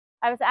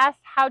I was asked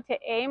how to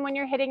aim when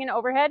you're hitting an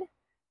overhead.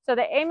 So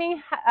the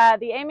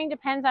aiming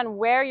depends on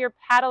where your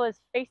paddle is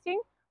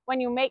facing when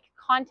you make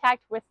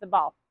contact with the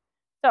ball.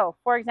 So,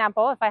 for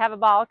example, if I have a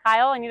ball,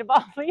 Kyle, I need a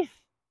ball, please.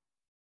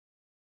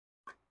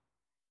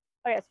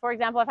 Okay, so for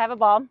example, if I have a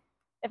ball,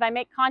 if I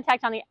make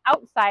contact on the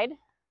outside,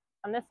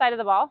 on this side of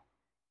the ball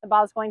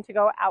is going to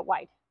go out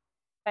wide.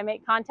 If I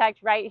make contact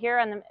right here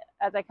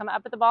as I come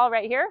up at the ball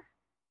right here,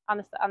 on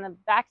the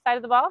back side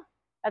of the ball,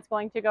 that's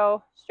going to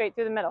go straight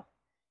through the middle.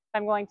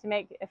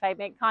 If I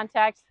make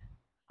contact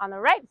on the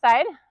right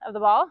side of the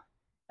ball,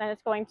 then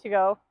it's going to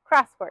go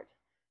cross court.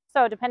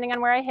 So depending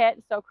on where I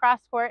hit, so cross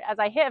court, as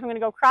I hit, if I'm going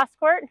to go cross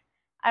court,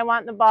 I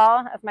want the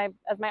ball, as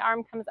my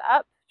arm comes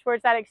up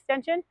towards that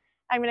extension,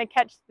 I'm going to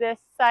catch this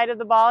side of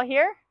the ball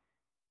here.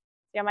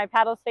 See how my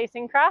paddle's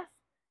facing cross?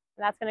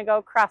 And that's going to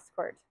go cross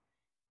court.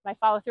 My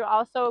follow through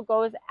also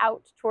goes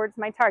out towards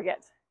my target.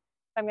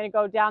 If I'm going to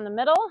go down the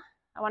middle,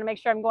 I want to make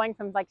sure I'm going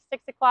from like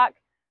 6 o'clock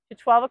to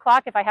 12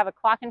 o'clock. If I have a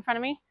clock in front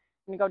of me,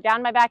 I'm going to go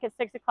down my back at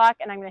 6 o'clock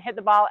and I'm going to hit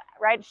the ball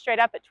right straight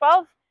up at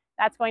 12.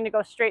 That's going to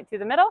go straight through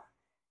the middle.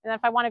 And then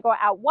if I want to go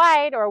out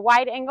wide or a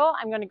wide angle,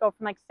 I'm going to go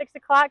from like 6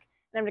 o'clock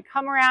and I'm going to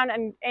come around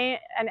and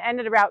end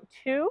at about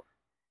 2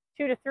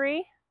 to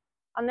 3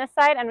 on this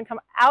side. I'm going to come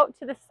out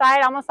to the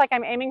side almost like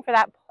I'm aiming for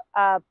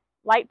that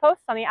light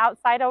post on the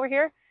outside over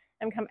here.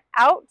 I'm going to come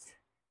out,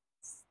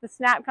 the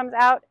snap comes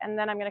out, and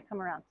then I'm going to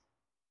come around.